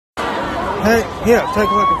Hey, here, take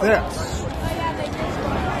a look at this.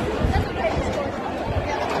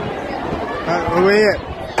 Read it.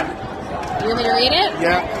 You want me to read it?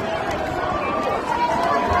 Yeah.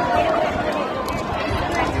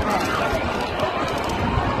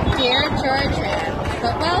 Dear Georgia,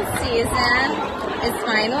 football season is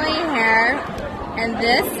finally here, and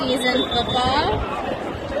this season football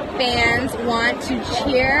fans want to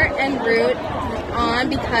cheer and root on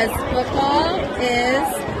because football is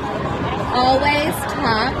always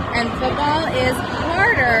tough and football is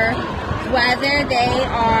harder whether they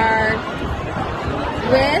are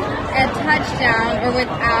with a touchdown or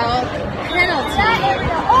without penalty.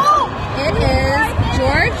 It is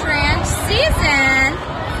George Ranch season.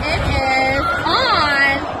 It is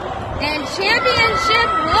on, and championship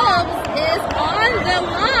hopes is on the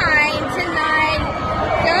line tonight.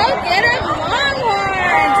 Go get 'em,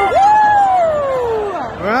 Longhorns! Woo!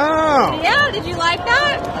 Wow. Yeah, did you like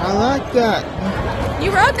that? I like that.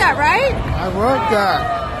 You wrote that, right? I wrote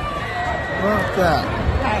that. Okay.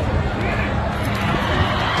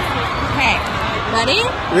 Okay, ready?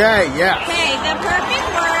 Yeah, yeah. Okay, the perfect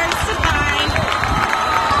words to find.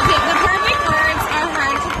 Okay, the perfect words are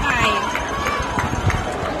hard to find.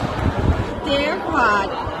 Dear God,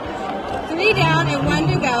 3 down and 1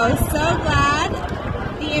 to go. So glad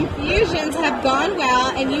the infusions have gone well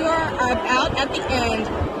and you are about at the end.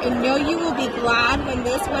 And know you will be glad when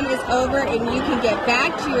this one is over and you can get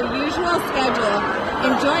back to your usual schedule.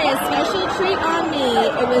 Enjoy a special treat on me.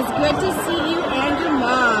 It was good to see you and your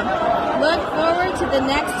mom. Look forward to the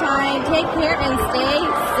next time. Take care and stay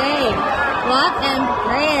safe. Love and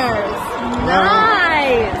prayers.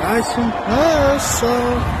 Nice. Nice and prayers, so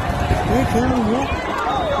we can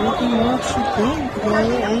watch the game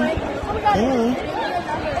together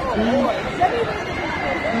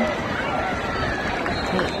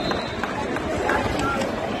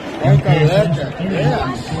Okay.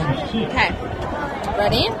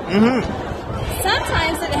 Ready? Mm-hmm.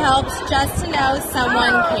 Sometimes it helps just to know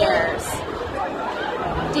someone cares.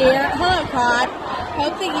 Dear Hello Cod,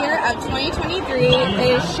 hope the year of 2023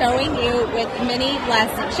 is showering you with many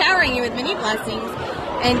blessings,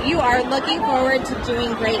 and you are looking forward to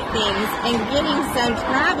doing great things and getting some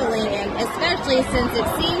traveling in, especially since it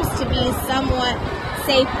seems to be somewhat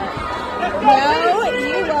safer. Know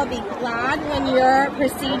you will be glad when your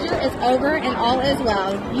procedure is over and all is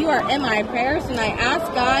well. You are in my prayers, and I ask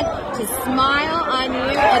God to smile on you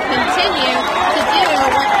and continue to do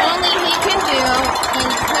what only He can do and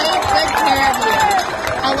take good care of you,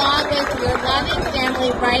 along with your loving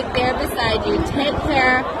family right there beside you. Take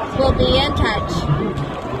care. We'll be in touch.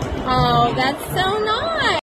 Oh, that's so